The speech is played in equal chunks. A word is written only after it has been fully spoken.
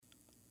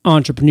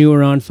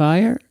Entrepreneur on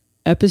Fire,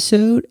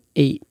 Episode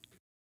 8.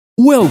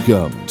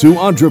 Welcome to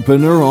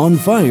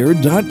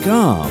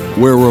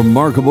EntrepreneurOnFire.com, where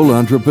remarkable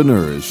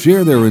entrepreneurs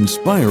share their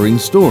inspiring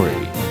story.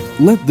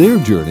 Let their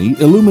journey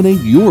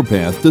illuminate your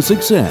path to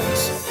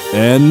success.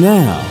 And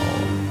now,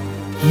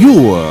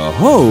 your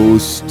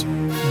host,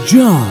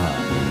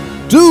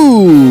 John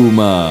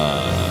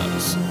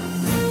Dumas.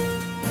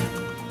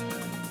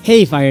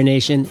 Hey, Fire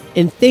Nation,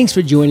 and thanks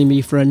for joining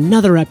me for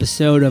another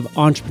episode of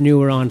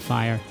Entrepreneur on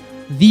Fire,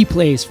 the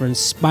place for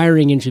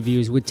inspiring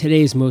interviews with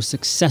today's most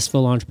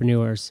successful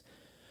entrepreneurs.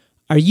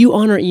 Are you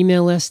on our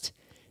email list?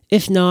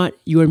 If not,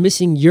 you are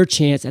missing your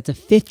chance at the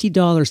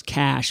 $50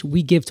 cash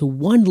we give to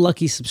one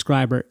lucky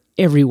subscriber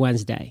every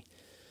Wednesday.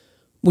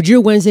 Would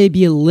your Wednesday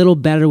be a little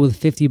better with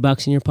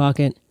 $50 in your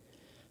pocket?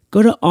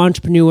 Go to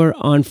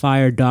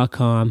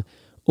entrepreneuronfire.com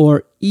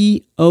or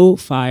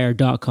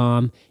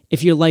eofire.com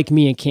if you're like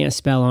me and can't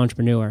spell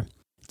entrepreneur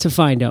to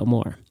find out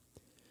more.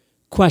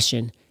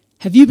 Question: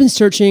 have you been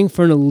searching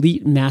for an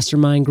elite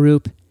mastermind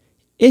group?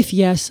 If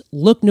yes,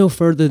 look no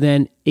further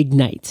than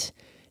Ignite,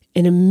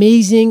 an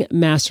amazing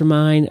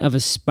mastermind of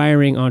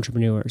aspiring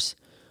entrepreneurs.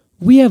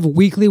 We have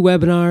weekly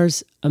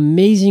webinars,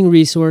 amazing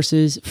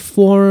resources,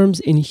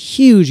 forums, and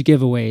huge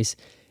giveaways,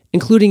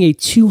 including a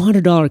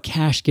 $200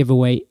 cash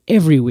giveaway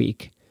every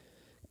week.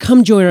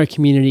 Come join our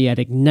community at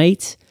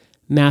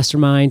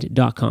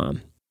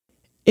ignitemastermind.com.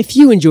 If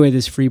you enjoy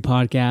this free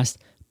podcast,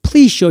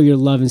 please show your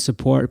love and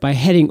support by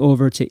heading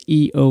over to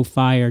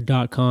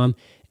eofire.com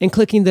and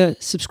clicking the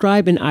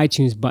subscribe in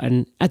iTunes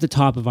button at the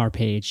top of our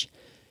page.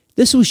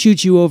 This will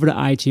shoot you over to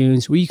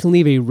iTunes where you can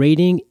leave a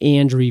rating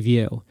and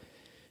review.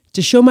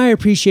 To show my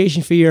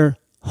appreciation for your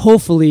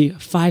hopefully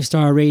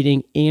 5-star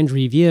rating and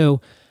review,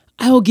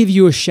 I will give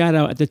you a shout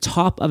out at the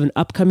top of an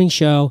upcoming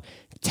show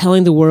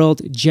telling the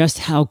world just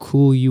how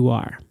cool you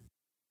are.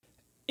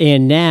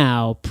 And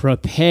now,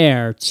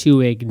 prepare to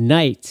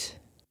ignite.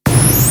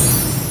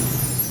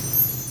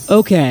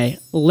 Okay,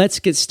 let's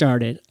get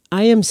started.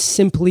 I am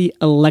simply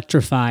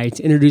electrified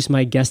to introduce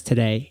my guest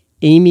today,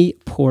 Amy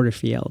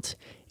Porterfield.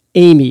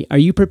 Amy, are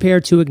you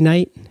prepared to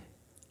ignite?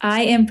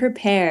 I am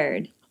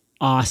prepared.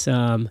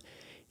 Awesome.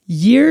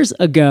 Years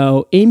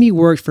ago, Amy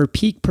worked for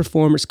peak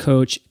performance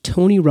coach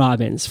Tony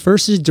Robbins,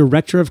 first as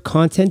director of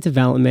content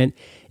development,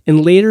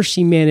 and later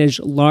she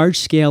managed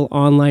large-scale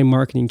online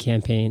marketing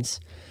campaigns.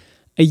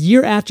 A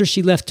year after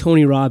she left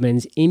Tony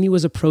Robbins, Amy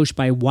was approached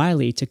by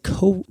Wiley to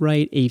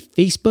co-write a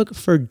Facebook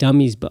for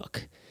Dummies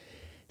book.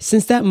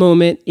 Since that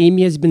moment,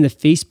 Amy has been the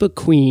Facebook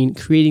queen,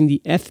 creating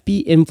the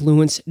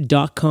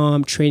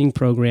FBinfluence.com training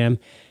program,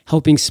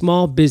 helping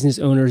small business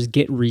owners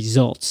get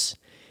results.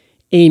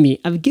 Amy,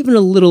 I've given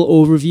a little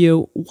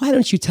overview. Why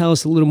don't you tell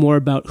us a little more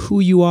about who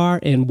you are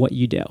and what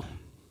you do?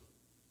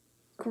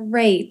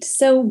 Great.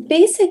 So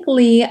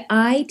basically,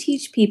 I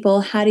teach people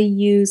how to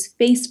use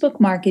Facebook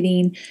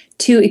marketing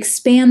to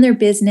expand their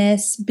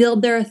business,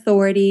 build their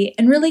authority,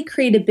 and really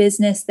create a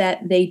business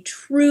that they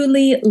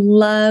truly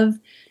love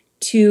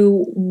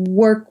to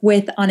work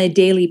with on a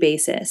daily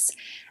basis.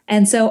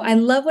 And so I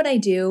love what I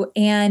do,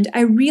 and I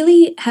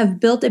really have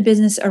built a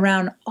business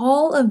around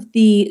all of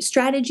the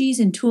strategies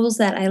and tools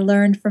that I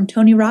learned from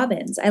Tony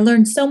Robbins. I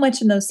learned so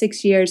much in those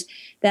 6 years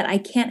that I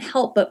can't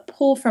help but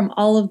pull from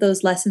all of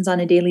those lessons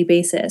on a daily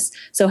basis.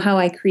 So how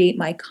I create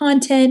my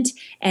content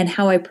and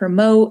how I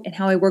promote and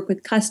how I work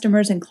with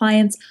customers and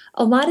clients,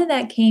 a lot of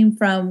that came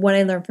from what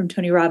I learned from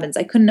Tony Robbins.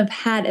 I couldn't have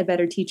had a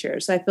better teacher,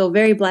 so I feel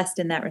very blessed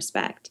in that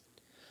respect.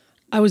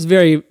 I was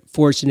very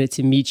fortunate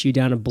to meet you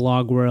down at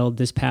Blog World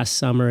this past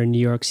summer in New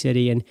York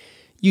City, and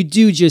you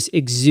do just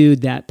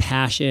exude that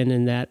passion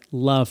and that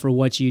love for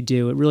what you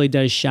do. It really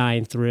does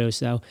shine through,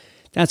 so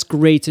that's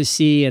great to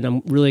see, and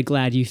I'm really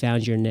glad you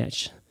found your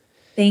niche.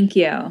 Thank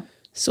you.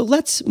 So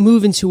let's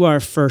move into our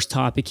first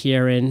topic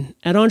here, and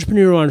at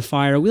Entrepreneur on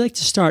Fire, we like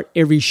to start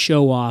every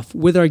show off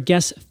with our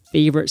guest's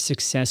favorite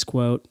success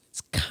quote.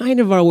 It's kind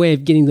of our way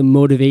of getting the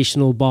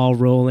motivational ball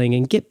rolling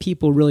and get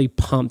people really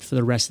pumped for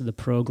the rest of the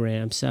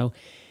program. So,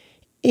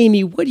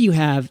 Amy, what do you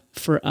have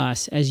for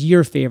us as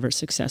your favorite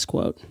success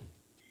quote?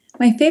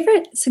 My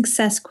favorite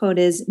success quote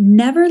is,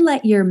 "Never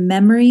let your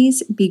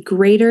memories be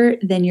greater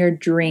than your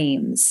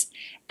dreams."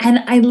 And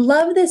I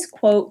love this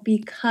quote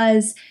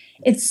because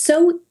it's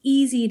so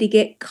easy to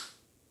get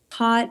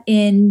caught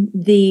in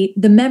the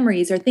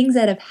memories or things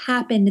that have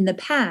happened in the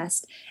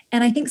past.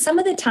 And I think some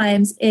of the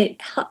times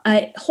it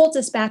holds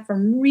us back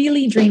from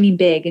really dreaming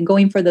big and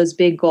going for those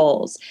big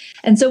goals.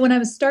 And so when I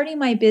was starting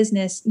my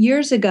business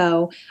years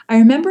ago, I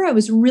remember I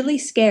was really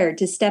scared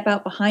to step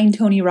out behind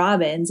Tony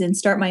Robbins and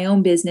start my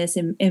own business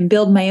and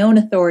build my own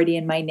authority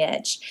in my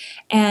niche.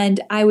 And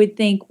I would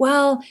think,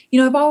 well,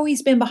 I've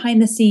always been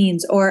behind the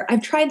scenes, or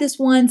I've tried this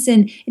once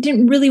and it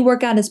didn't really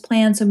work out as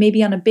planned. So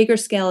maybe on a bigger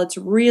scale, it's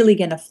really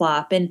going to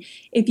flop. And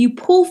if you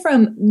pull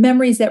from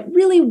memories that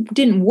really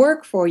didn't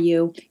work for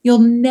you, you'll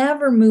never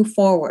never move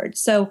forward.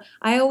 So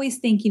I always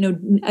think,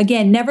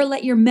 again, never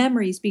let your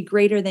memories be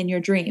greater than your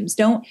dreams.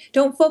 Don't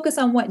focus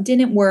on what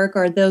didn't work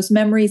or those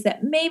memories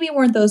that maybe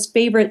weren't those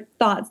favorite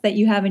thoughts that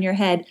you have in your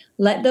head.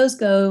 Let those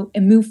go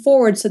and move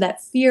forward so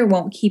that fear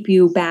won't keep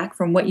you back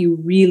from what you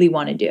really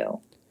want to do.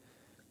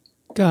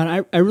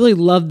 God, I really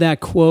love that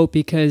quote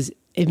because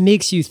it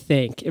makes you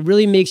think. It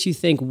really makes you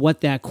think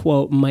what that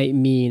quote might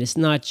mean. It's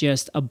not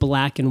just a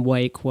black and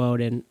white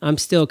quote, and I'm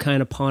still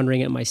kind of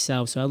pondering it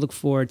myself. So I look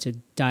forward to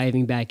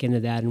diving back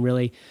into that and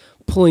really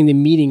pulling the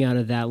meaning out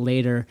of that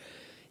later.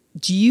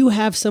 Do you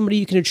have somebody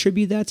you can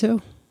attribute that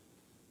to?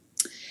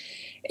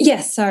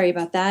 Yes, sorry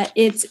about that.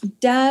 It's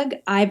Doug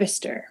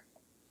Ivester.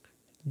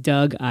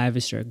 Doug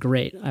Ivester.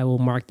 Great. I will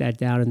mark that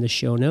down in the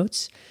show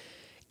notes.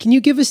 Can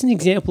you give us an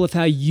example of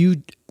how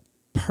you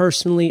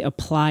personally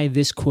apply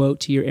this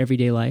quote to your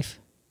everyday life?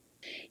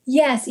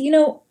 Yes.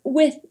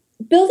 With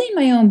building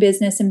my own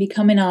business and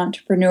becoming an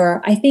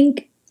entrepreneur,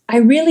 I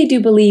really do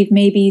believe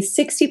maybe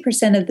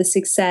 60% of the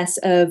success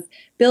of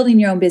building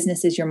your own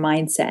business is your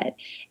mindset.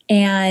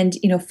 And,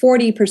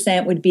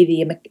 40% would be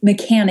the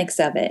mechanics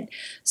of it.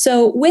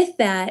 So with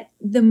that,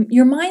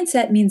 your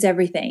mindset means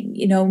everything.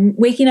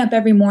 Waking up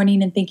every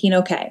morning and thinking,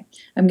 okay,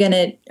 I'm going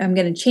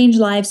to change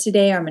lives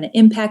today. Or I'm going to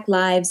impact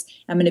lives.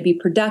 I'm going to be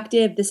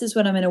productive. This is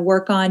what I'm going to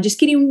work on. Just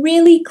getting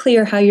really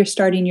clear how you're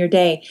starting your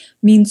day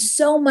means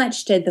so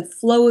much to the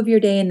flow of your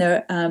day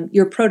and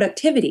your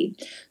productivity.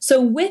 So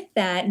with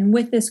that, and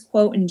with this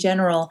quote in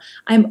general,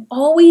 I'm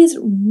always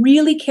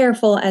really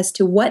careful as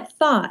to what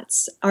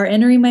thoughts are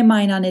entering my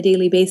mind on a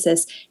daily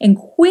basis and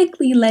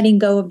quickly letting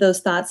go of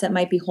those thoughts that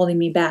might be holding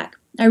me back.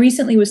 I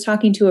recently was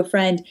talking to a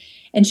friend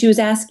and she was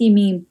asking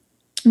me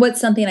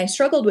what's something I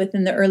struggled with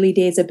in the early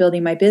days of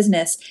building my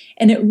business.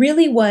 And it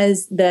really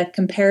was the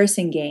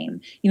comparison game,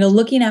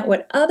 looking at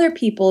what other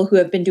people who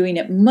have been doing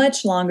it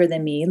much longer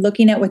than me,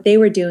 looking at what they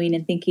were doing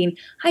and thinking,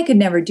 I could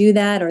never do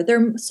that, or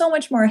they're so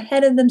much more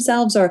ahead of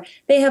themselves, or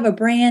they have a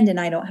brand and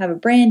I don't have a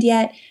brand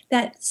yet.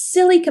 That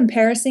silly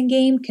comparison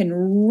game can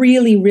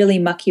really, really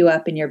muck you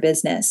up in your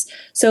business.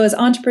 So as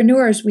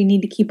entrepreneurs, we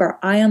need to keep our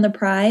eye on the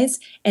prize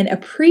and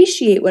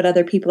appreciate what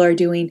other people are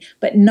doing,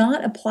 but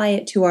not apply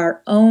it to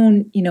our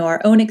own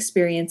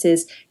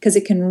experiences, because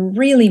it can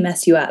really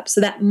mess you up. So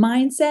that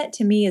mindset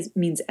to me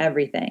means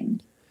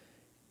everything.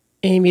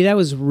 Amy, that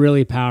was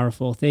really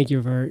powerful. Thank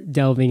you for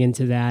delving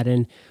into that.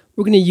 And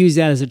we're going to use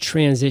that as a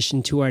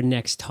transition to our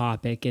next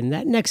topic. And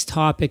that next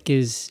topic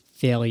is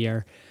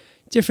failure.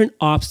 Different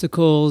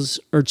obstacles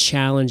or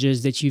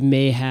challenges that you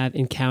may have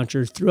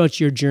encountered throughout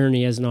your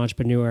journey as an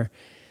entrepreneur.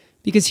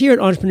 Because here at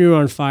Entrepreneur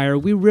on Fire,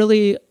 we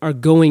really are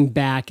going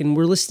back and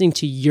we're listening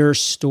to your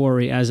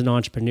story as an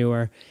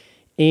entrepreneur.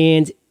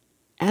 And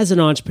as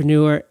an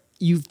entrepreneur,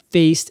 you've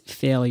faced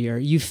failure,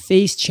 you've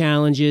faced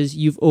challenges,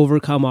 you've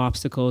overcome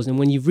obstacles. And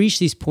when you've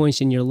reached these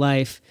points in your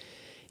life,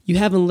 you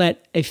haven't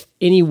let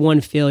any one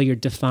failure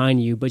define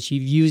you, but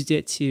you've used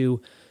it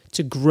to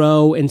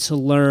grow and to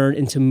learn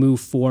and to move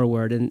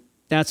forward. And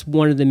that's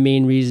one of the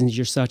main reasons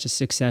you're such a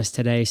success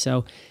today.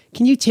 So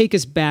can you take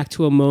us back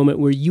to a moment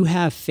where you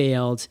have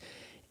failed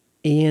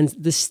and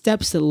the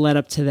steps that led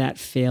up to that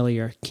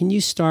failure? Can you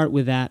start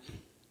with that?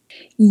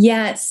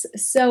 Yes.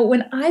 So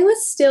when I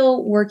was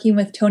still working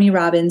with Tony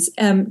Robbins,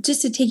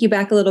 just to take you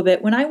back a little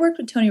bit, when I worked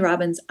with Tony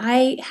Robbins,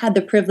 I had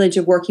the privilege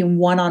of working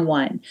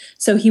one-on-one.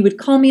 So he would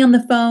call me on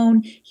the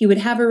phone. He would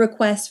have a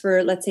request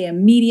for, let's say, a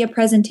media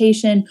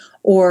presentation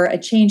or a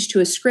change to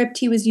a script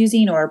he was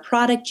using or a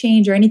product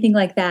change or anything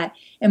like that.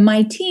 And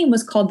my team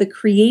was called the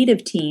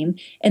creative team.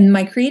 And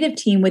my creative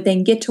team would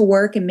then get to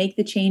work and make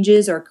the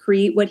changes or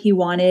create what he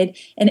wanted.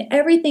 And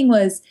everything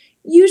was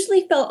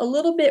usually felt a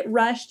little bit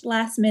rushed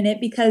last minute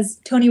because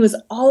Tony was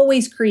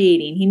always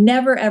creating. He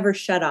never, ever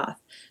shut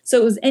off. So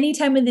it was any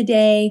time of the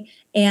day,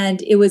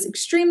 and it was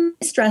extremely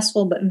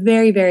stressful, but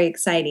very, very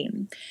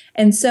exciting.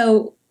 And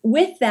so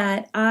with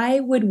that, I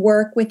would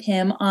work with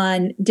him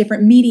on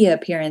different media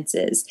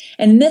appearances.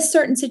 And in this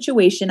certain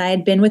situation, I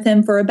had been with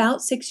him for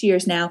about 6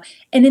 years now.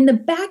 And in the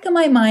back of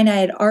my mind, I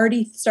had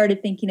already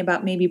started thinking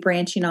about maybe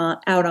branching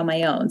out on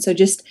my own. So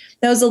just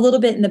that was a little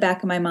bit in the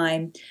back of my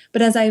mind.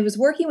 But as I was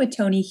working with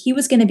Tony, he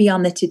was going to be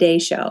on the Today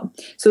Show.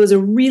 So it was a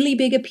really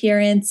big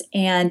appearance.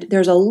 And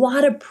there's a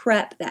lot of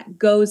prep that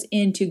goes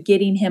into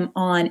getting him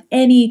on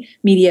any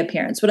media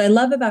appearance. What I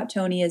love about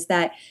Tony is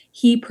that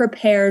he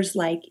prepares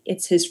like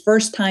it's his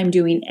first time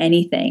doing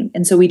anything.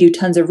 And so we do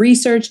tons of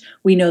research.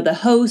 We know the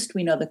host,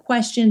 we know the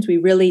questions. We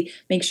really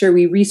make sure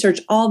we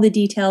research all the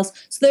details.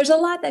 So there's a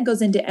lot that goes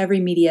into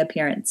every media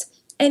appearance.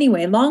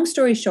 Anyway, long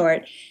story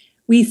short,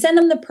 we sent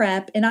him the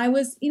prep, and I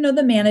was,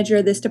 the manager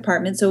of this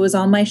department, so it was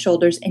on my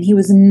shoulders, and he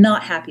was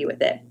not happy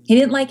with it. He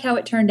didn't like how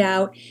it turned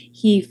out.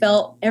 He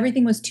felt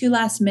everything was too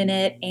last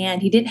minute,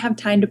 and he didn't have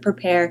time to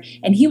prepare,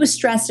 and he was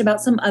stressed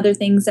about some other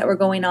things that were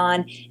going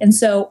on, and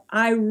so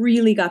I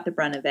really got the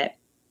brunt of it.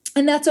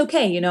 And that's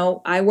okay.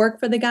 I work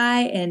for the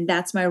guy and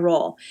that's my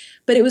role.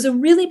 But it was a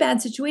really bad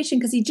situation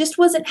because he just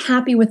wasn't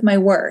happy with my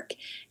work.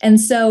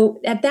 And so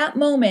at that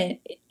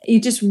moment,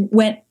 it just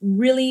went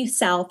really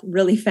south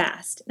really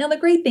fast. Now, the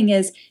great thing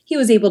is he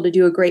was able to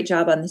do a great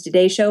job on the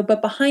Today Show,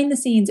 but behind the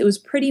scenes, it was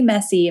pretty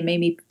messy and made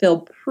me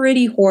feel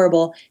pretty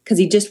horrible because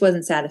he just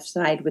wasn't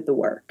satisfied with the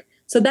work.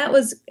 So that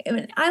was,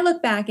 I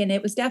look back and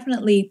it was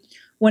definitely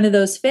one of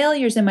those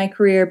failures in my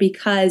career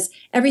because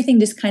everything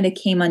just kind of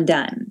came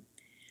undone.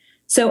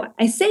 So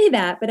I say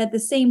that, but at the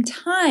same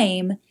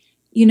time,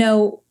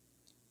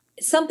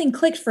 something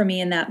clicked for me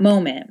in that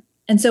moment.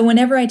 And so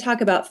whenever I talk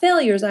about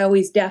failures, I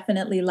always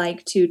definitely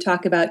like to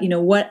talk about,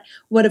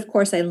 what of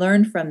course I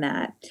learned from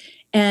that.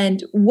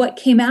 And what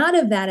came out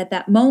of that at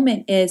that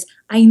moment is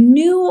I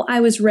knew I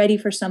was ready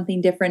for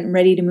something different and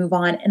ready to move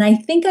on. And I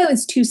think I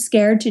was too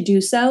scared to do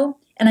so.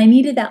 And I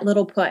needed that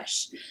little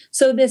push.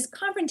 So this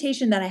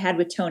confrontation that I had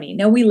with Tony,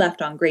 now we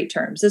left on great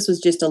terms. This was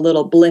just a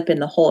little blip in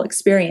the whole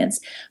experience.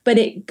 But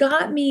it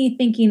got me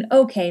thinking,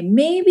 okay,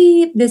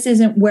 maybe this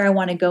isn't where I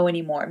want to go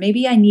anymore.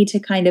 Maybe I need to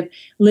kind of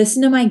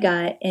listen to my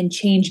gut and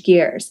change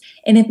gears.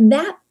 And if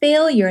that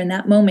failure in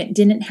that moment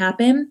didn't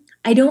happen,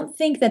 I don't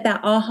think that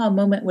aha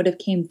moment would have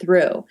came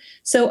through.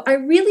 So I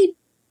really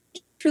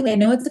truly, I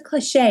know it's a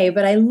cliche,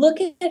 but I look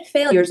at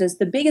failures as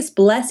the biggest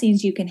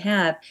blessings you can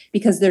have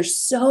because there's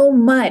so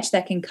much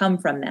that can come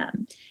from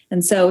them.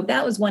 And so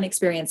that was one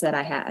experience that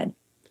I had.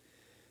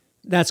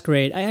 That's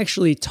great. I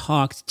actually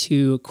talked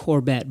to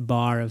Corbett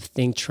Barr of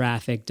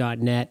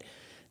thinktraffic.net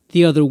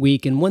the other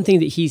week, and one thing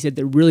that he said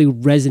that really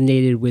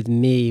resonated with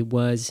me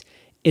was,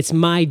 it's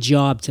my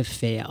job to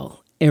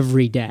fail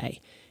every day.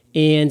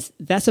 And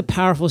that's a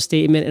powerful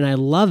statement, and I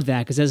love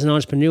that because as an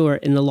entrepreneur,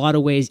 in a lot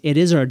of ways, it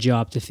is our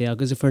job to fail.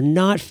 Because if we're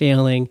not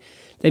failing,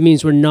 that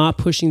means we're not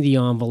pushing the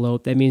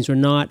envelope. That means we're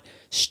not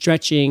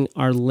stretching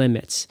our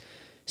limits.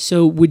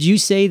 So would you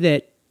say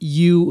that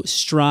you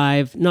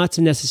strive not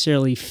to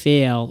necessarily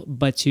fail,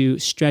 but to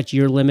stretch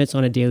your limits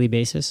on a daily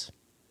basis?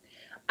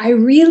 I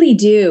really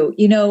do.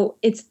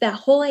 It's that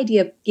whole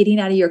idea of getting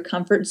out of your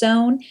comfort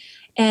zone.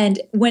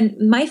 And when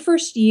my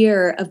first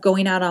year of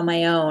going out on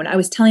my own, I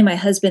was telling my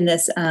husband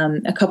this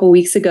a couple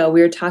weeks ago.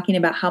 We were talking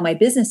about how my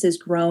business has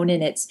grown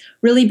and it's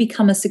really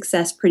become a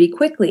success pretty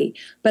quickly.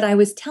 But I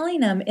was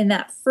telling him in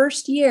that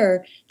first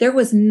year, there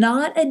was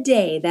not a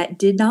day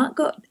did not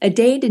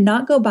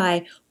go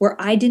by where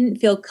I didn't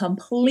feel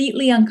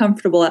completely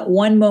uncomfortable at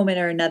one moment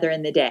or another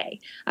in the day.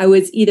 I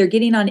was either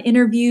getting on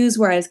interviews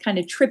where I was kind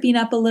of tripping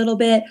up a little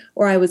bit,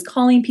 or I was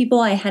calling people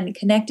I hadn't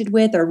connected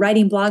with, or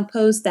writing blog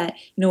posts that,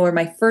 were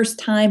my first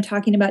time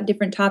talking about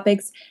different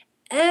topics.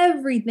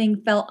 Everything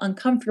felt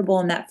uncomfortable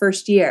in that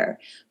first year.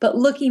 But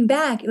looking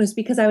back, it was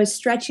because I was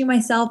stretching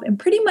myself and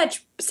pretty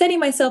much setting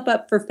myself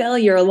up for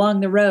failure along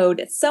the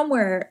road.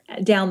 Somewhere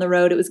down the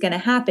road, it was going to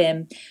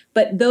happen.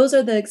 But those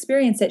are the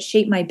experiences that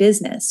shape my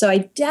business. So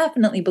I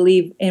definitely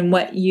believe in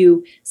what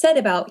you said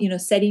about,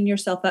 setting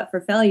yourself up for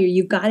failure.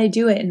 You've got to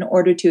do it in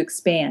order to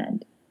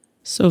expand.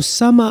 So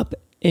sum up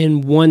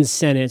in one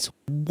sentence,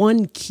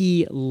 one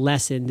key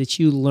lesson that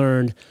you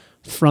learned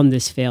from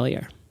this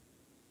failure.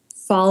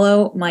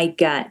 Follow my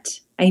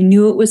gut. I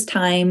knew it was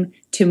time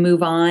to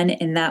move on,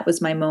 and that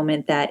was my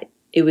moment that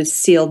it was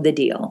sealed the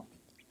deal.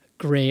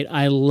 Great.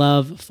 I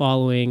love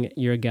following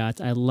your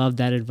gut. I love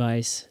that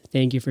advice.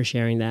 Thank you for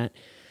sharing that.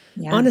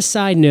 Yeah. On a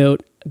side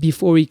note,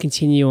 before we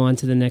continue on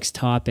to the next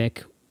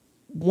topic,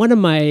 one of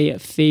my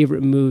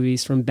favorite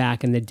movies from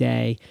back in the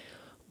day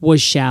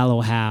was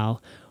Shallow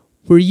Hal.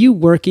 Were you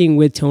working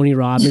with Tony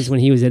Robbins when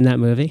he was in that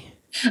movie?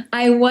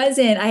 I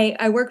wasn't.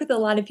 I worked with a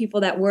lot of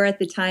people that were at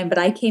the time, but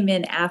I came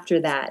in after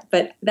that.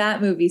 But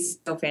that movie's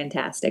so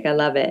fantastic. I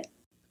love it.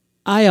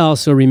 I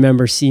also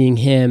remember seeing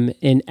him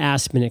in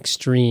Aspen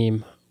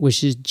Extreme,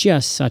 which is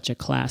just such a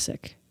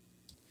classic.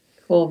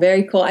 Cool.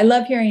 Very cool. I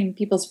love hearing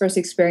people's first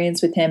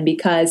experience with him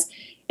because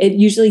it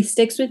usually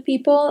sticks with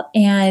people.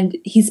 And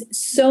he's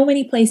so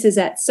many places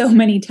at so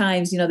many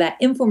times. That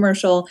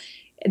infomercial,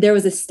 there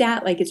was a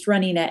stat like it's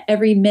running at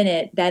every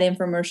minute. That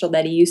infomercial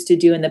that he used to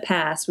do in the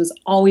past was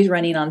always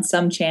running on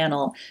some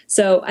channel.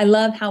 So I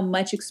love how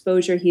much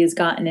exposure he has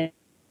gotten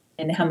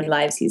and how many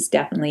lives he's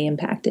definitely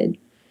impacted.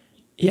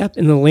 Yep,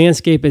 and the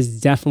landscape has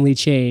definitely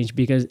changed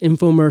because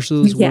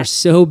infomercials were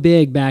so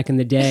big back in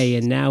the day,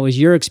 and now as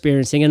you're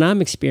experiencing, and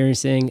I'm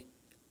experiencing,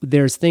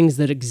 there's things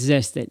that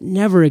exist that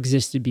never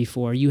existed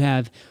before. You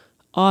have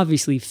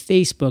obviously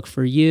Facebook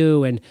for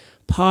you and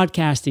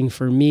podcasting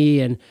for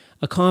me and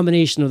a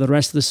combination of the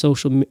rest of the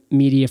social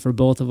media for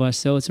both of us.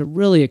 So it's a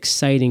really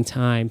exciting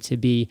time to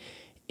be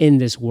in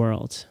this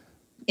world.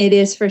 It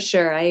is for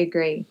sure. I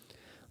agree.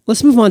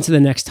 Let's move on to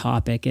the next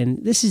topic,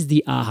 and this is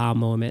the aha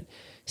moment.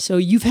 So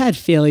you've had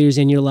failures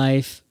in your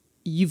life.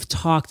 You've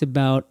talked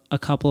about a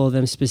couple of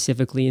them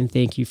specifically, and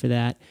thank you for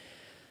that.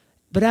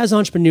 But as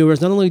entrepreneurs,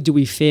 not only do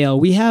we fail,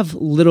 we have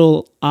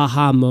little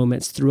aha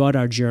moments throughout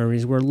our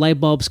journeys where light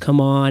bulbs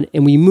come on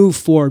and we move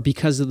forward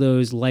because of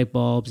those light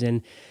bulbs.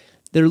 And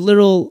they're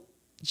little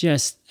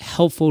just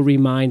helpful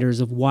reminders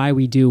of why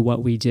we do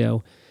what we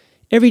do.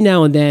 Every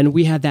now and then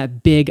we have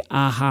that big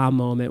aha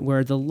moment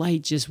where the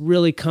light just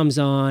really comes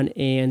on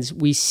and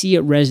we see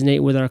it resonate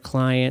with our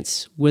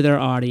clients, with our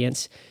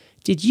audience.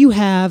 Did you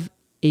have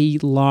a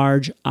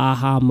large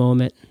aha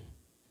moment?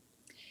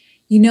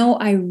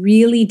 I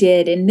really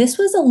did. And this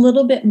was a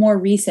little bit more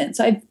recent.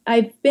 So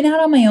I've been out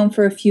on my own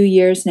for a few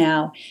years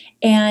now.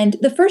 And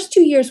the first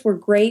 2 years were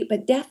great,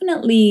 but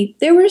definitely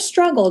there were a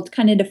struggle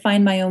kind of to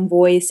find my own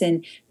voice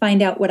and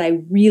find out what I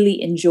really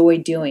enjoy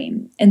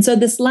doing. And so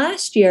this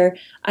last year,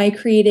 I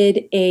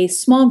created a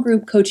small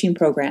group coaching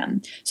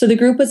program. So the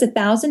group was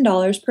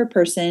 $1,000 per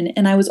person,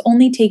 and I was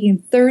only taking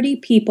 30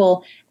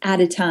 people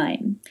at a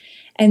time.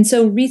 And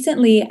so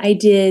recently I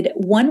did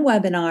one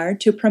webinar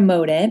to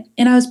promote it,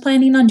 and I was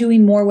planning on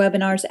doing more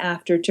webinars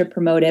after to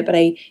promote it, but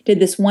I did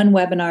this one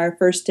webinar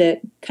first to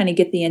kind of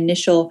get the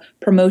initial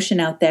promotion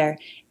out there,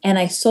 and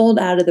I sold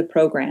out of the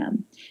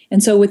program.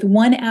 And so with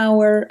 1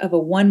 hour of a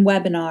one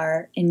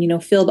webinar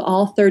and, filled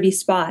all 30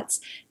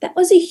 spots, that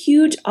was a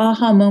huge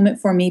aha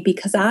moment for me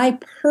because I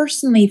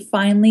personally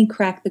finally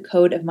cracked the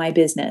code of my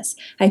business.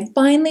 I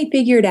finally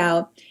figured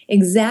out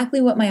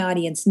exactly what my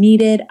audience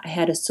needed. I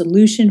had a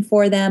solution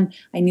for them.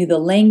 I knew the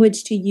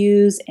language to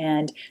use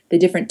and the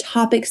different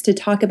topics to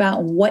talk about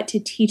and what to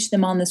teach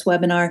them on this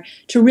webinar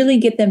to really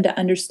get them to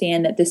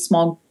understand that this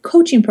small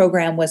coaching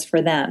program was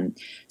for them.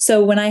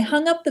 So when I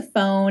hung up the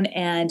phone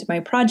and my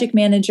project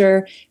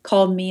manager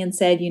called me and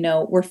said,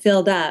 we're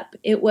filled up,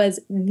 it was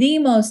the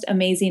most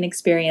amazing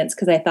experience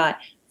because I thought,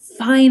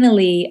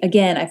 finally,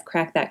 again, I've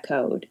cracked that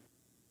code.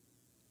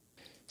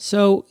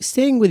 So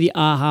staying with the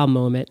aha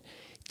moment,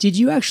 did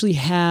you actually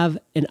have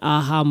an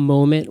aha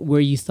moment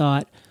where you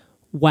thought,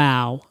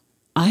 wow,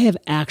 I have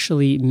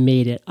actually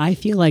made it. I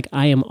feel like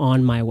I am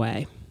on my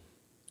way?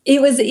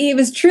 It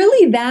was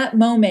truly that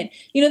moment.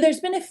 There's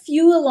been a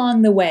few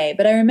along the way,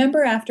 but I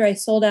remember after I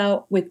sold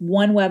out with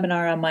one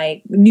webinar on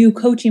my new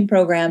coaching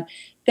program,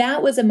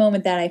 that was a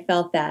moment that I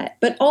felt that.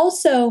 But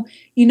also,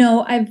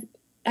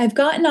 I've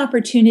gotten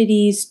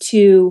opportunities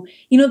to,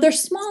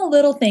 there's small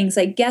little things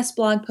like guest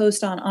blog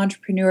post on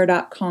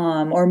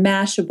entrepreneur.com or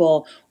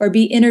Mashable, or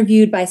be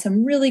interviewed by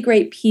some really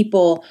great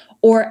people,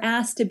 or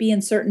asked to be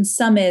in certain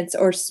summits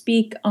or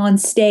speak on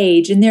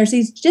stage. And there's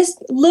these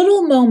just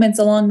little moments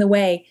along the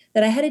way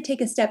that I had to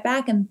take a step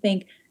back and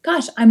think,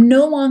 gosh, I'm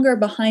no longer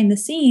behind the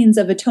scenes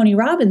of a Tony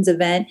Robbins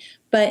event,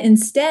 but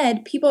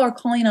instead people are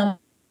calling on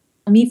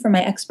me for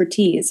my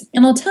expertise.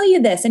 And I'll tell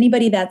you this,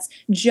 anybody that's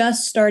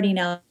just starting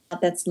out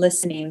that's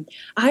listening,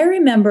 I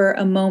remember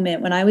a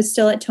moment when I was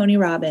still at Tony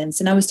Robbins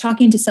and I was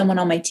talking to someone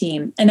on my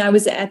team. And I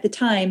was at the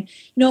time,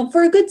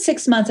 for a good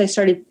 6 months, I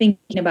started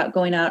thinking about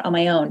going out on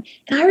my own.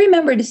 And I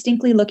remember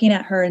distinctly looking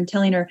at her and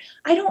telling her,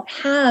 I don't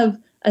have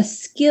a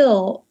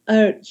skill,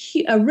 a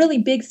really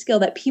big skill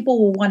that people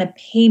will want to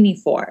pay me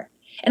for.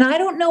 And I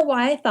don't know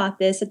why I thought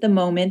this at the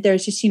moment.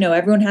 There's just,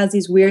 everyone has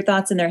these weird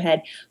thoughts in their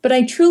head. But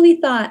I truly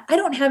thought, I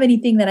don't have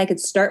anything that I could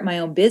start my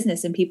own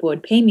business and people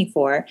would pay me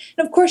for.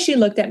 And of course, she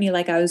looked at me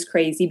like I was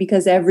crazy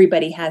because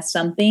everybody has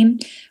something.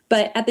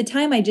 But at the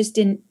time, I just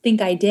didn't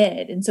think I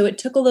did. And so it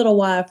took a little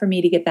while for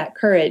me to get that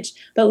courage.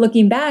 But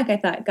looking back, I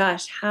thought,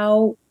 gosh,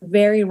 how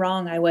very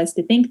wrong I was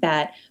to think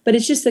that. But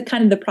it's just the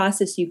kind of the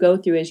process you go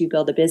through as you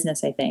build a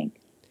business, I think.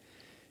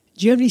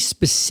 Do you have any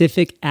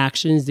specific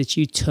actions that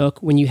you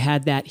took when you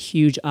had that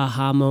huge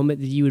aha moment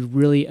that you would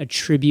really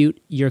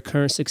attribute your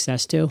current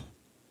success to?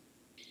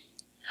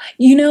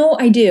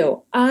 I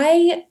do.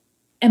 I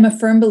am a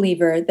firm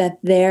believer that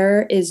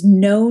there is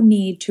no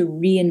need to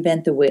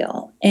reinvent the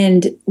wheel.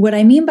 And what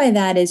I mean by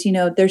that is,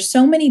 there's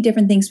so many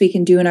different things we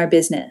can do in our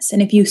business.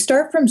 And if you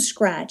start from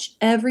scratch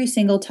every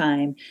single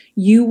time,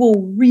 you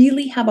will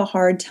really have a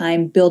hard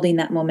time building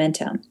that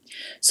momentum.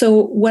 So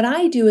what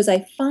I do is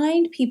I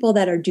find people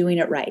that are doing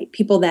it right,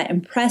 people that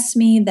impress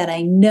me, that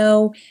I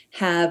know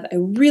have a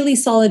really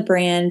solid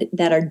brand,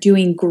 that are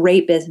doing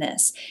great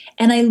business.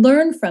 And I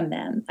learn from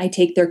them. I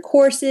take their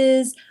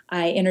courses,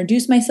 I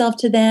introduce myself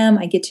to them,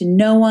 I get to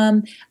know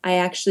them, I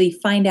actually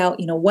find out,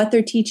 what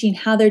they're teaching,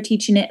 how they're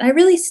teaching it, and I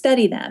really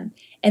study them.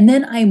 And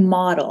then I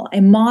model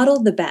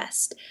the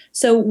best.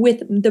 So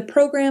with the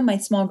program, my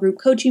small group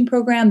coaching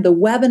program, the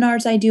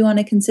webinars I do on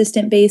a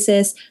consistent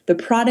basis, the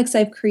products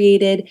I've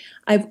created,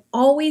 I've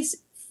always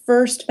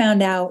first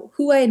found out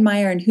who I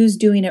admire and who's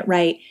doing it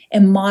right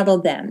and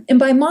model them. And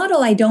by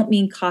model, I don't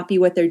mean copy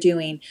what they're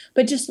doing,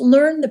 but just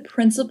learn the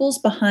principles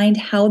behind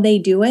how they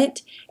do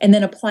it and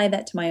then apply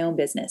that to my own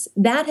business.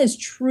 That has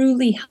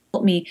truly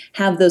helped me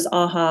have those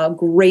aha,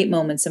 great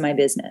moments in my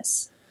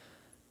business.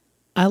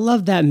 I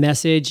love that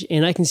message,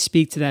 and I can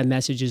speak to that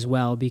message as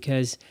well,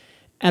 because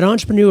at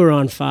Entrepreneur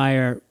on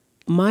Fire,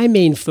 my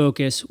main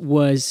focus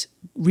was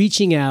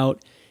reaching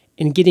out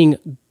and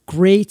getting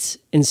great,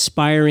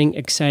 inspiring,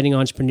 exciting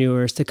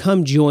entrepreneurs to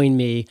come join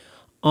me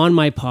on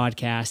my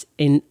podcast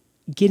and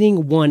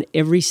getting one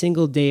every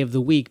single day of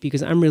the week,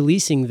 because I'm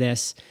releasing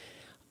this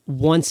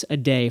once a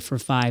day for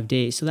 5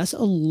 days. So that's a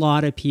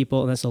lot of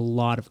people and that's a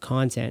lot of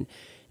content.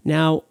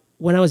 Now,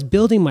 when I was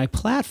building my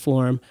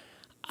platform,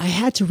 I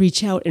had to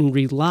reach out and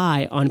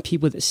rely on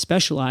people that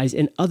specialize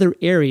in other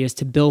areas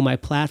to build my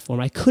platform.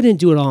 I couldn't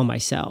do it all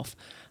myself.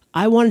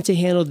 I wanted to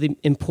handle the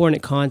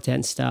important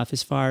content stuff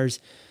as far as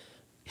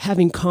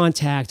having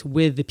contact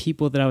with the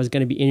people that I was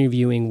going to be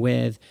interviewing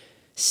with,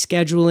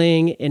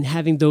 scheduling and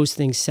having those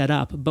things set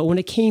up. But when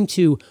it came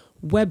to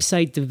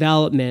website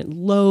development,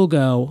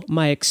 logo,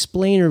 my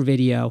explainer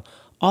video,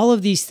 all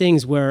of these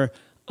things were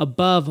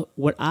above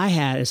what I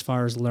had as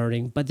far as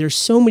learning. But there's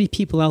so many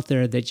people out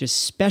there that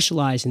just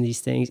specialize in these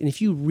things. And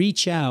if you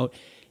reach out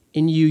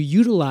and you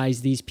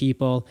utilize these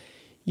people,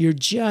 you're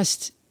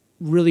just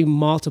really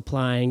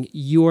multiplying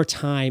your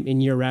time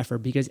and your effort,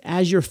 because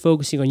as you're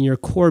focusing on your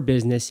core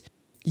business,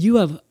 you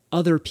have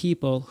other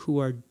people who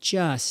are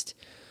just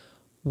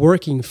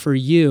working for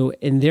you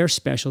in their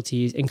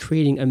specialties and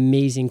creating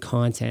amazing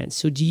content.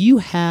 So do you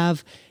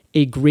have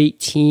a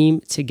great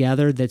team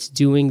together that's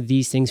doing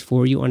these things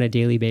for you on a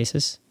daily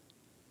basis?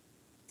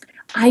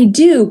 I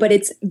do, but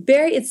it's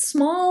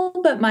small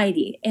but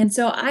mighty. And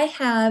so I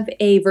have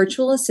a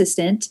virtual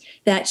assistant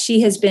that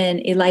she has been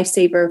a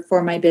lifesaver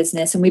for my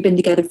business, and we've been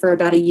together for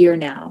about a year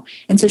now.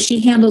 And so she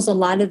handles a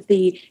lot of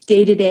the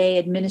day-to-day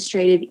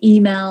administrative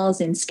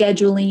emails and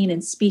scheduling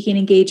and speaking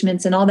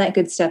engagements and all that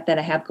good stuff that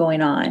I have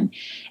going on.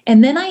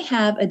 And then I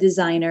have a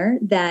designer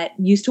that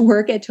used to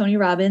work at Tony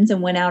Robbins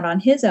and went out on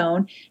his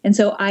own. And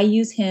so I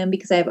use him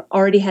because I've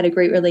already had a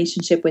great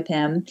relationship with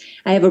him.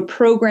 I have a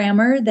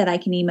programmer that I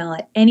can email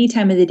at any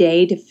time of the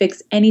day to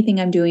fix anything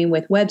I'm doing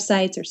with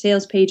websites or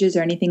sales pages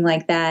or anything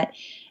like that.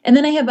 And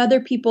then I have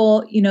other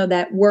people,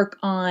 that work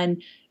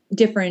on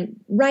different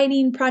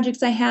writing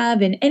projects I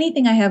have and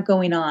anything I have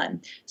going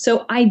on.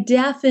 So I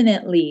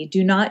definitely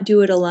do not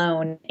do it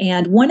alone.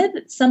 And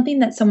something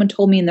that someone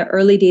told me in the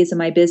early days of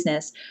my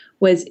business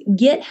was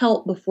get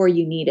help before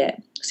you need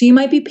it. So you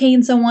might be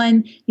paying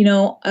someone,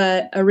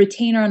 a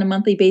retainer on a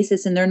monthly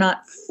basis, and they're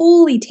not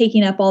fully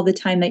taking up all the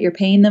time that you're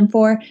paying them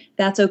for.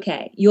 That's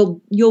okay.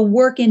 You'll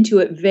work into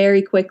it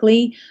very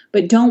quickly,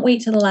 but don't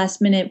wait till the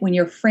last minute when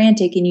you're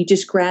frantic and you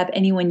just grab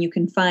anyone you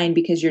can find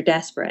because you're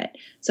desperate.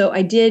 So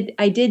I did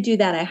do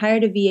that. I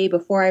hired a VA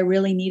before I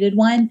really needed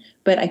one,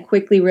 but I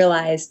quickly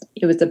realized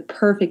it was the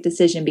perfect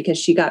decision because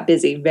she got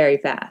busy very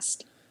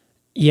fast.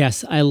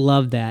 Yes, I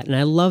love that. And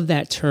I love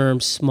that term,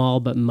 small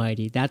but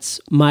mighty.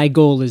 That's my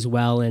goal as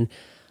well. And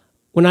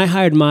when I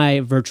hired my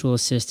virtual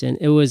assistant,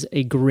 it was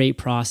a great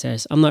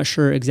process. I'm not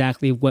sure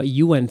exactly what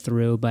you went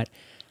through, but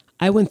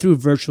I went through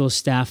Virtual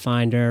Staff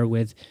Finder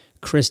with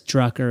Chris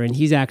Drucker, and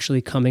he's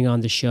actually coming on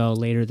the show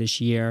later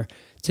this year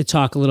to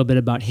talk a little bit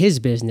about his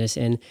business.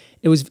 And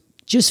it was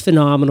just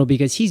phenomenal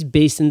because he's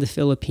based in the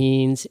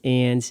Philippines.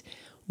 And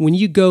when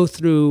you go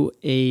through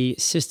a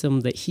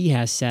system that he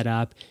has set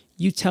up,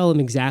 you tell them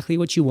exactly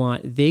what you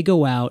want. They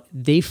go out,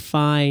 they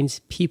find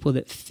people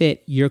that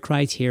fit your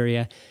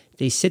criteria.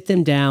 They sit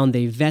them down,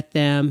 they vet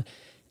them,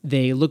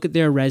 they look at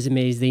their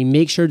resumes, they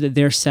make sure that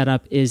their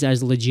setup is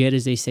as legit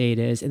as they say it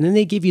is, and then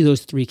they give you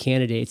those 3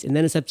 candidates, and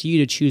then it's up to you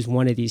to choose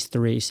one of these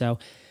 3. So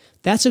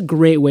that's a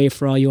great way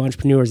for all you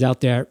entrepreneurs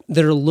out there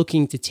that are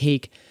looking to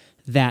take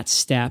that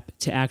step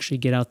to actually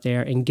get out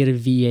there and get a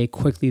VA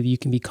quickly that you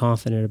can be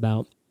confident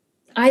about.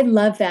 I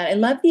love that. I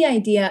love the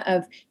idea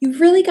of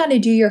you've really got to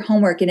do your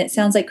homework. And it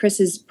sounds like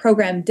Chris's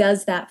program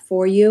does that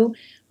for you.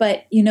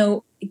 But,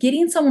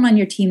 getting someone on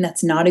your team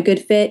that's not a good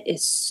fit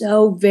is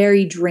so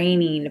very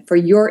draining for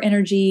your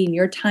energy and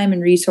your time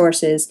and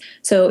resources.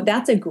 So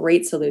that's a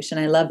great solution.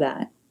 I love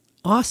that.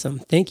 Awesome.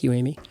 Thank you,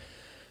 Amy.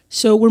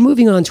 So we're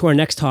moving on to our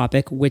next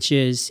topic, which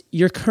is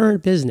your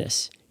current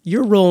business.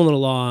 You're rolling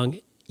along.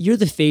 You're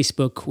the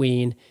Facebook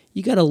queen.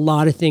 You got a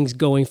lot of things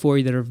going for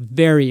you that are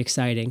very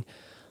exciting.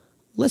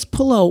 Let's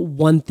pull out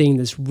one thing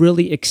that's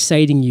really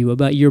exciting you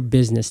about your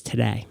business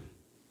today.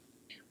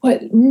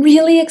 What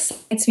really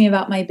excites me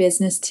about my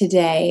business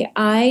today,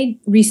 I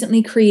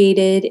recently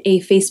created a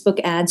Facebook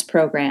ads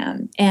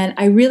program. And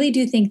I really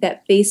do think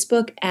that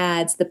Facebook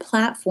ads, the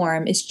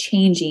platform, is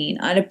changing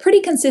on a pretty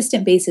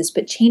consistent basis,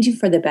 but changing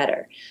for the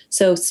better.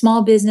 So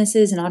small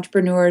businesses and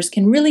entrepreneurs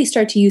can really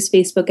start to use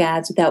Facebook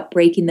ads without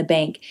breaking the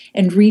bank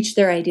and reach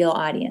their ideal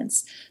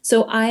audience.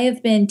 So I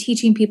have been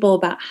teaching people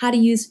about how to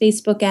use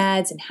Facebook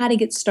ads and how to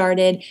get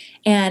started.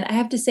 And I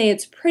have to say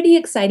it's pretty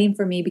exciting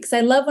for me because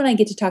I love when I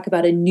get to talk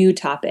about a new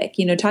topic.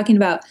 Talking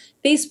about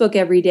Facebook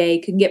every day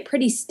can get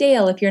pretty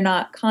stale if you're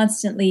not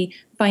constantly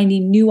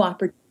finding new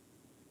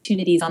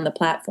opportunities on the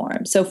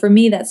platform. So for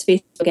me, that's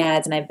Facebook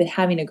ads, and I've been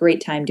having a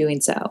great time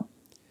doing so.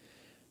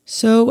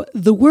 So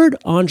the word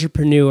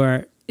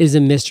entrepreneur is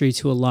a mystery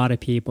to a lot of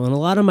people. And a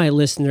lot of my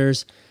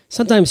listeners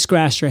sometimes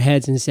scratch their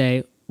heads and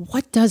say,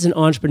 what does an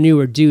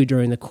entrepreneur do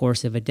during the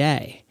course of a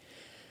day?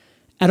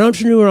 At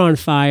Entrepreneur on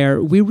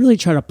Fire, we really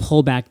try to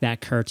pull back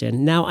that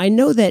curtain. Now, I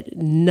know that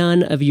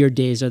none of your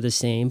days are the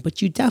same,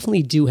 but you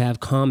definitely do have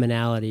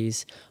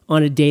commonalities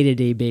on a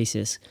day-to-day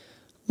basis.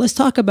 Let's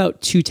talk about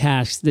 2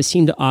 tasks that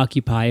seem to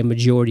occupy a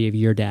majority of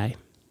your day.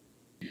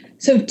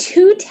 So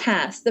 2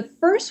 tasks. The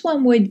first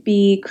one would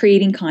be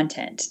creating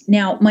content.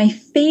 Now, my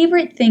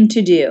favorite thing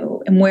to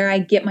do and where I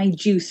get my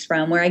juice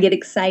from, where I get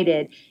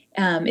excited,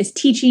 is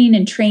teaching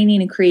and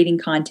training and creating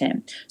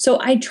content. So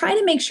I try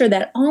to make sure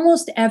that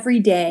almost every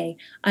day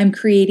I'm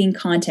creating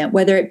content,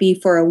 whether it be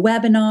for a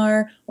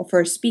webinar or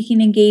for a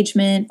speaking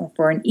engagement or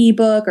for an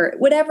ebook or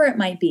whatever it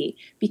might be.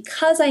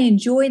 Because I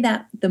enjoy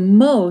that the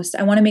most,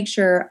 I want to make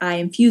sure I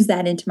infuse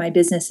that into my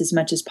business as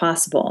much as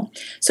possible.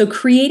 So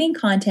creating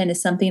content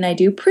is something I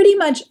do pretty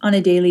much on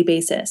a daily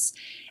basis.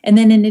 And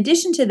then in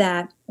addition to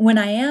that, when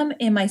I am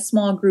in my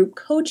small group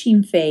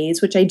coaching phase,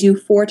 which I do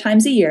 4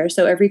 times a year,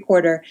 so every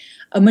quarter,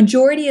 a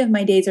majority of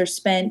my days are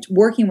spent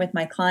working with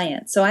my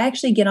clients. So I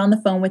actually get on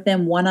the phone with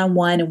them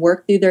one-on-one and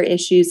work through their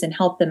issues and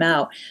help them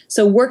out.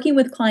 So working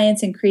with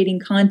clients and creating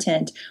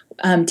content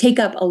take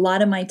up a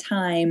lot of my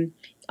time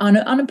on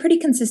a pretty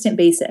consistent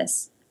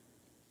basis.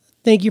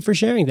 Thank you for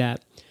sharing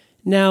that.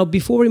 Now,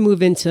 before we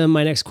move into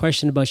my next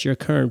question about your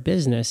current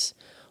business,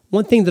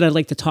 one thing that I'd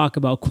like to talk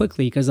about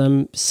quickly, because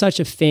I'm such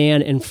a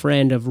fan and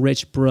friend of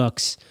Rich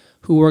Brooks,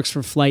 who works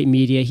for Flight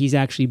Media. He's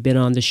actually been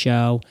on the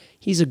show.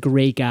 He's a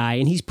great guy,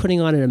 and he's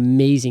putting on an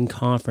amazing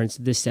conference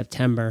this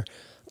September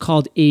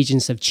called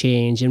Agents of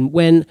Change. And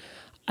when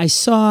I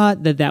saw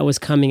that that was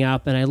coming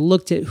up, and I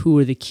looked at who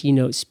were the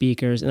keynote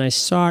speakers, and I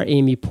saw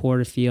Amy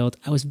Porterfield,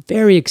 I was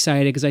very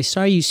excited because I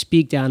saw you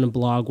speak down in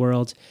Blog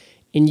World,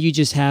 and you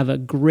just have a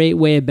great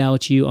way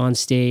about you on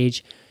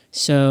stage.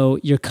 So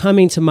you're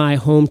coming to my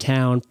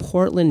hometown,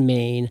 Portland,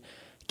 Maine.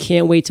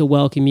 Can't wait to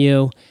welcome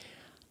you.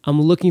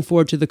 I'm looking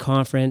forward to the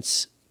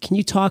conference. Can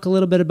you talk a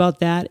little bit about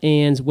that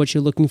and what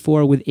you're looking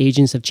for with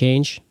Agents of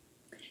Change?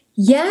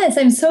 Yes,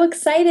 I'm so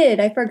excited.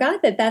 I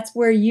forgot that that's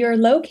where you're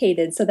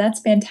located, so that's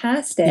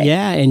fantastic.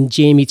 Yeah, and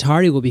Jamie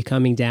Tardy will be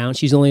coming down.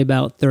 She's only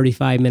about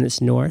 35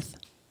 minutes north.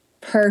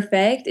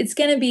 Perfect. It's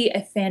going to be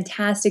a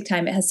fantastic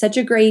time. It has such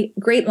a great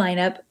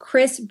lineup.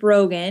 Chris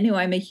Brogan, who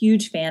I'm a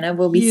huge fan of,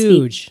 will be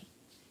speaking.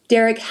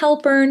 Derek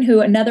Halpern,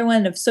 who another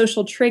one of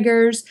Social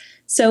Triggers.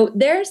 So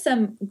there are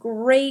some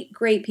great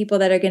people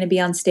that are going to be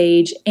on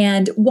stage.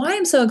 And why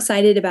I'm so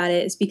excited about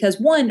it is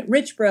because, one,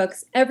 Rich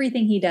Brooks,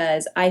 everything he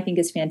does, I think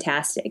is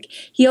fantastic.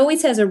 He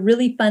always has a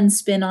really fun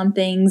spin on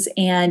things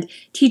and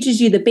teaches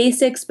you the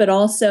basics, but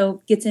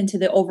also gets into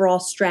the overall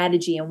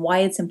strategy and why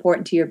it's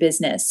important to your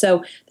business.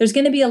 So there's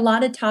going to be a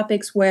lot of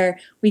topics where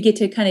we get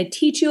to kind of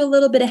teach you a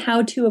little bit of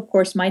how to. Of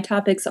course, my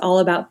topic's all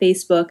about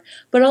Facebook,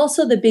 but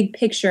also the big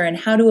picture and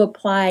how to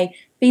apply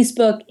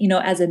Facebook,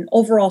 as an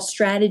overall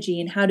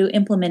strategy and how to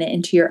implement it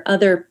into your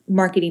other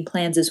marketing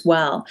plans as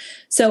well.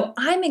 So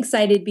I'm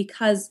excited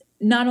because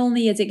not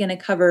only is it going to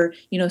cover,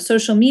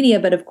 social media,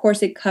 but of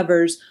course it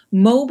covers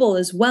mobile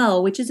as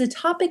well, which is a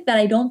topic that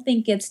I don't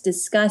think gets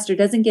discussed or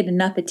doesn't get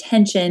enough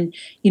attention,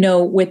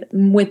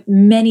 with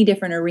many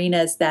different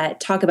arenas that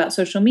talk about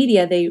social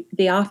media.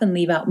 They often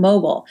leave out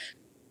mobile.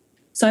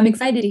 So I'm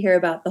excited to hear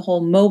about the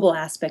whole mobile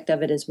aspect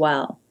of it as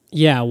well.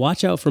 Yeah,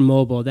 watch out for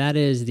mobile. That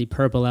is the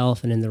purple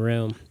elephant in the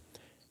room.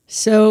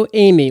 So,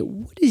 Amy,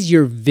 what is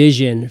your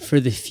vision for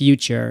the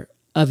future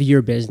of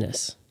your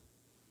business?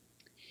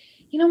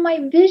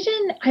 My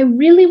vision, I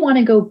really want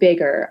to go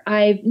bigger.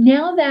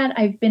 Now that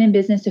I've been in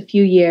business a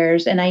few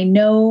years and I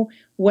know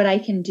what I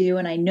can do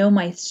and I know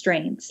my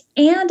strengths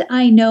and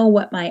I know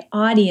what my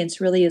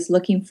audience really is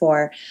looking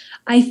for,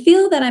 I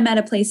feel that I'm at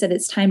a place that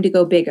it's time to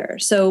go bigger.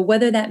 So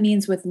whether that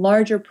means with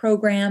larger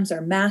programs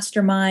or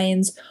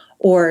masterminds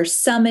or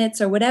summits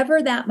or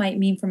whatever that might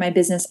mean for my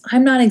business,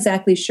 I'm not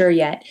exactly sure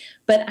yet.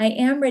 But I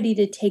am ready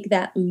to take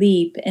that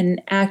leap and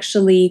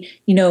actually,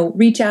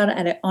 reach out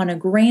on a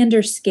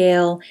grander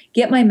scale,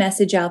 get my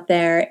message out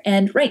there.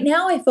 And right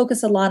now I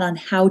focus a lot on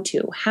how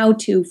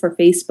to for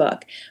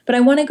Facebook. But I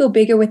want to go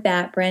bigger with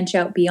that, branch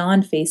out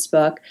beyond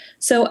Facebook.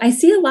 So I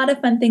see a lot of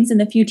fun things in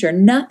the future.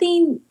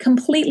 Nothing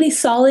completely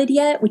solid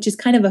yet, which is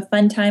kind of a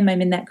fun time.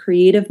 I'm in that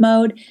creative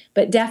mode.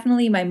 But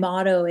definitely my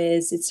motto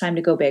is it's time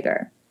to go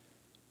bigger.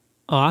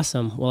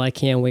 Awesome. Well, I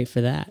can't wait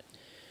for that.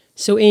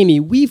 So, Amy,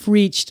 we've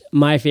reached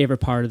my favorite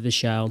part of the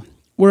show.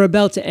 We're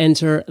about to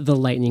enter the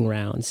lightning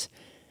rounds.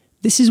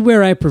 This is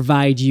where I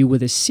provide you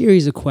with a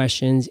series of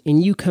questions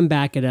and you come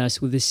back at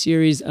us with a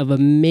series of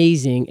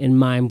amazing and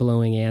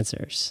mind-blowing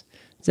answers.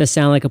 Does that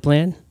sound like a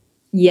plan?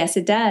 Yes,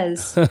 it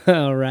does.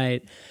 All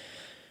right.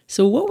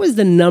 So what was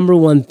the number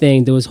one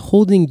thing that was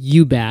holding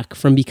you back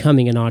from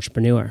becoming an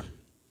entrepreneur?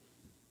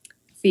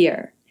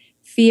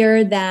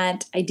 Fear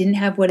that I didn't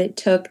have what it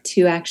took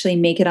to actually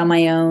make it on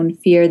my own.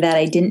 Fear that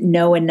I didn't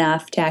know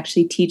enough to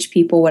actually teach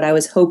people what I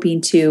was hoping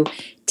to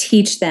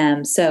teach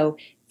them. So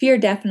fear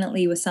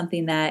definitely was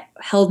something that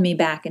held me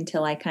back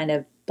until I kind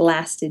of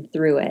blasted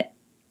through it.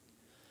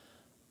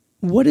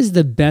 What is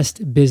the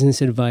best business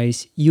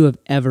advice you have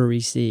ever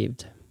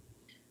received?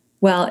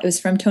 Well, it was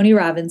from Tony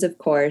Robbins, of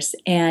course,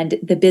 and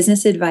the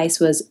business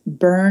advice was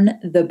burn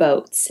the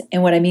boats.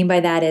 And what I mean by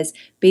that is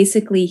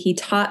basically he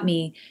taught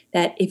me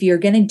that if you're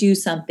going to do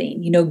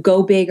something,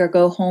 go big or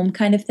go home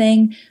kind of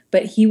thing,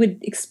 but he would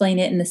explain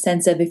it in the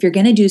sense of if you're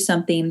going to do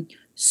something,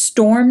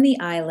 storm the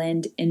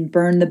island and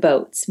burn the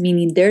boats,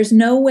 meaning there's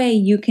no way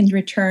you can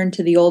return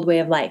to the old way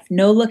of life.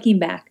 No looking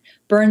back.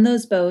 Burn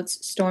those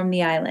boats, storm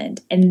the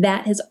island. And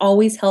that has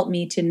always helped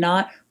me to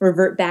not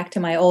revert back to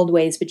my old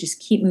ways, but just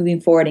keep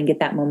moving forward and get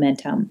that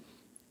momentum.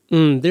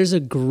 There's a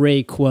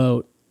great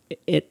quote.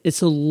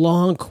 It's a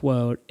long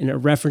quote, and it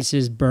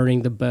references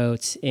burning the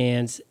boats,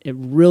 and it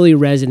really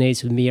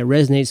resonates with me. It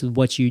resonates with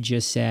what you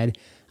just said.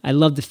 I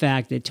love the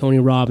fact that Tony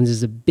Robbins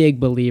is a big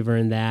believer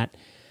in that.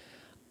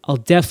 I'll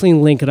definitely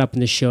link it up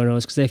in the show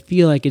notes because I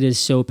feel like it is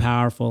so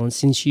powerful, and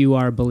since you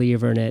are a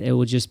believer in it, it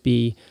will just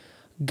be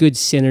good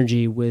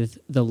synergy with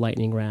the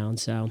lightning round.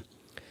 So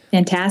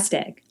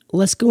fantastic.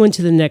 Let's go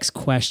into the next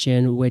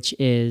question, which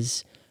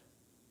is,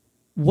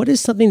 what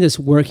is something that's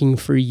working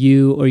for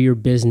you or your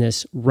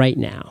business right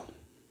now?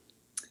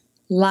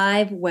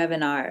 Live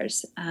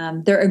webinars.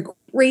 They're a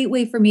great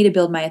way for me to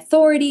build my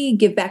authority,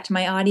 give back to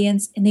my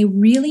audience, and they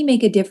really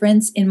make a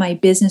difference in my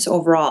business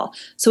overall.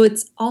 So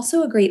it's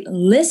also a great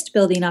list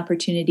building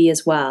opportunity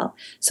as well.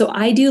 So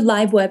I do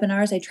live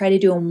webinars. I try to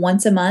do them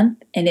once a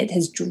month, and it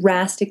has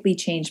drastically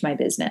changed my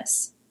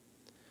business.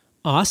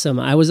 Awesome.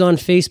 I was on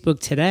Facebook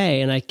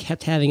today, and I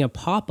kept having a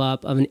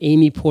pop-up of an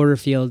Amy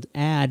Porterfield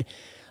ad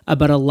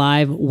about a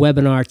live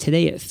webinar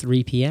today at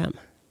 3 p.m.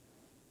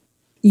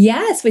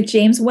 Yes, with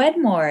James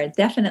Wedmore,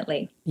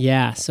 definitely.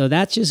 Yeah, so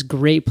that's just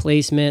great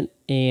placement,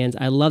 and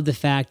I love the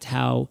fact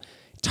how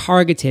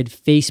targeted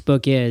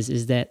Facebook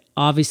is that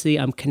obviously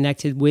I'm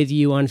connected with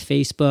you on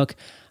Facebook.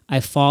 I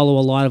follow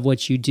a lot of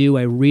what you do.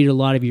 I read a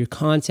lot of your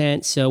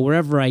content, so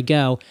wherever I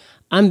go,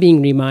 I'm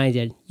being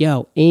reminded,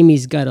 yo,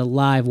 Amy's got a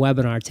live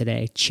webinar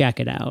today. Check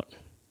it out.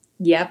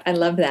 Yep, I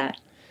love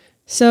that.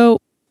 So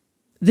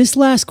this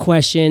last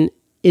question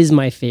is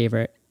my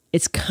favorite.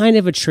 It's kind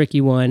of a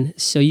tricky one,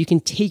 so you can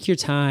take your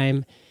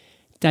time,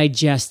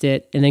 digest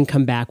it, and then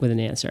come back with an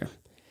answer.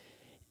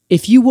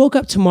 If you woke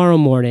up tomorrow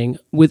morning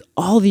with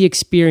all the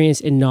experience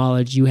and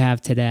knowledge you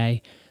have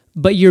today,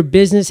 but your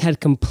business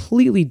had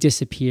completely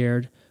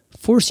disappeared,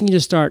 forcing you to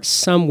start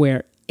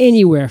somewhere,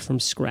 anywhere from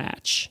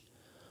scratch,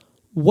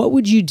 what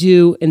would you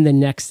do in the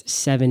next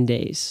 7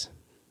 days?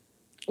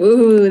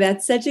 Ooh,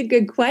 that's such a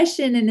good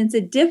question, and it's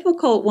a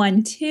difficult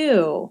one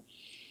too.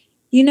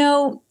 You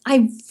know,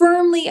 I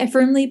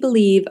firmly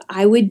believe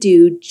I would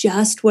do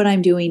just what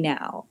I'm doing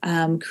now,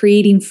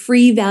 creating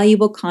free,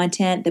 valuable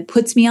content that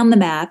puts me on the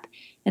map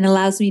and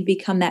allows me to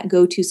become that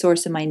go-to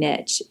source in my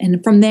niche.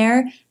 And from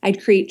there,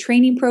 I'd create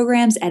training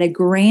programs at a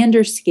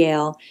grander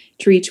scale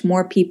to reach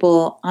more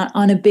people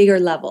on a bigger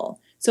level.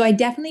 So I'd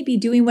definitely be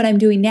doing what I'm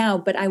doing now,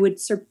 but I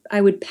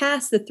would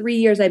pass the 3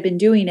 years I've been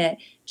doing it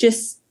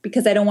just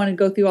because I don't want to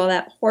go through all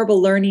that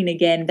horrible learning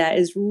again that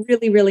is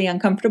really, really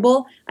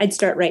uncomfortable. I'd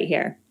start right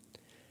here.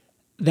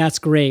 That's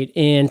great.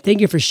 And thank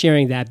you for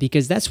sharing that,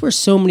 because that's where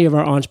so many of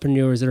our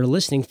entrepreneurs that are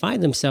listening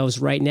find themselves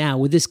right now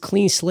with this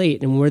clean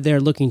slate and where they're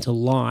looking to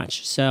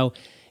launch. So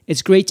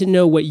it's great to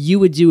know what you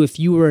would do if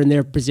you were in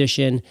their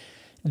position.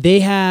 They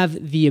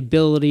have the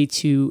ability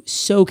to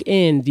soak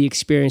in the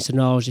experience and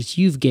knowledge that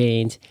you've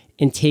gained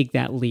and take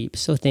that leap.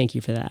 So thank you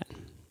for that.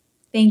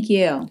 Thank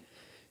you.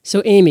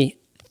 So Amy,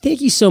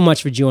 thank you so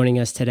much for joining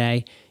us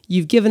today.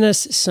 You've given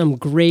us some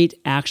great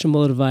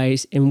actionable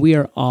advice, and we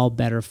are all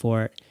better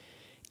for it.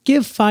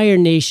 Give Fire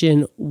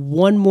Nation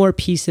one more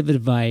piece of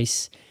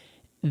advice,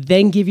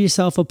 then give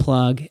yourself a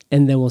plug,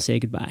 and then we'll say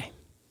goodbye.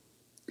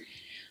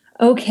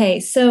 Okay,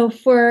 so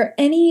for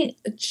any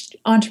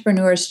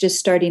entrepreneurs just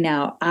starting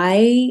out,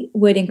 I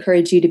would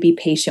encourage you to be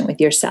patient with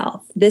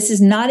yourself. This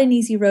is not an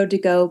easy road to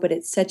go, but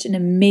it's such an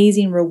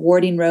amazing,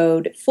 rewarding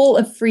road full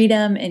of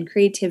freedom and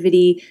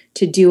creativity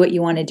to do what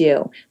you want to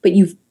do. But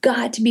you've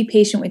got to be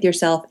patient with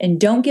yourself and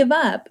don't give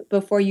up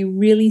before you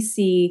really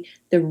see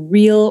the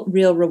real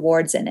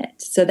rewards in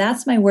it. So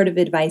that's my word of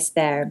advice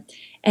there.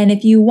 And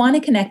if you want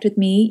to connect with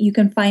me, you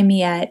can find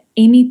me at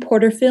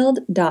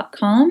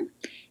amyporterfield.com.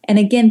 And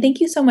again,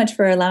 thank you so much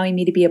for allowing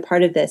me to be a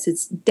part of this.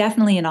 It's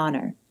definitely an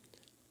honor.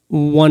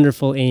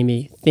 Wonderful,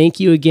 Amy. Thank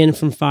you again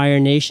from Fire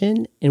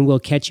Nation, and we'll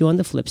catch you on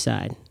the flip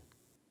side.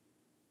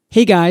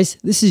 Hey guys,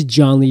 this is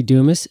John Lee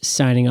Dumas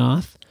signing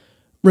off.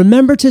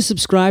 Remember to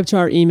subscribe to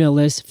our email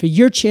list for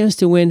your chance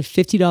to win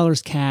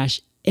 $50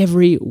 cash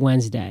every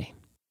Wednesday.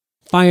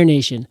 Fire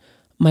Nation,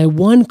 my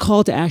one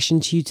call to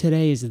action to you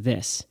today is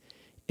this.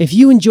 If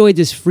you enjoyed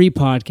this free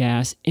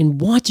podcast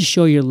and want to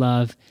show your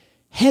love,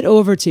 head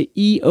over to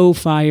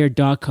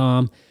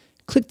eofire.com,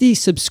 click the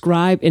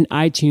subscribe and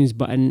iTunes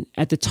button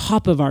at the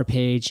top of our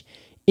page,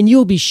 and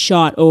you'll be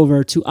shot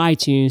over to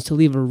iTunes to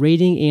leave a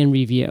rating and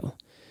review.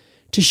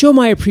 To show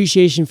my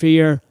appreciation for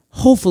your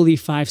hopefully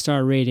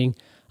 5-star rating,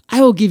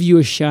 I will give you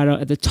a shout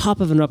out at the top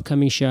of an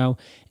upcoming show,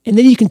 and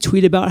then you can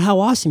tweet about how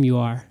awesome you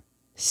are.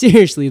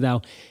 Seriously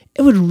though,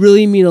 it would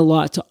really mean a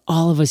lot to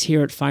all of us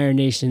here at Fire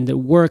Nation that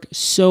work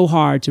so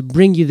hard to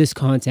bring you this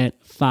content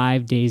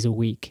 5 days a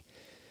week.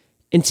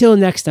 Until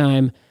next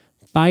time,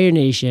 Fire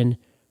Nation,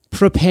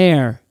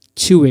 prepare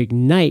to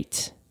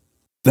ignite.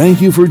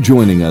 Thank you for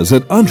joining us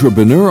at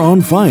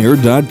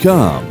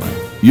EntrepreneurOnFire.com,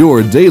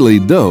 your daily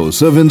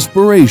dose of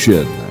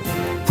inspiration.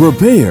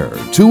 Prepare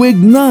to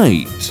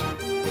ignite.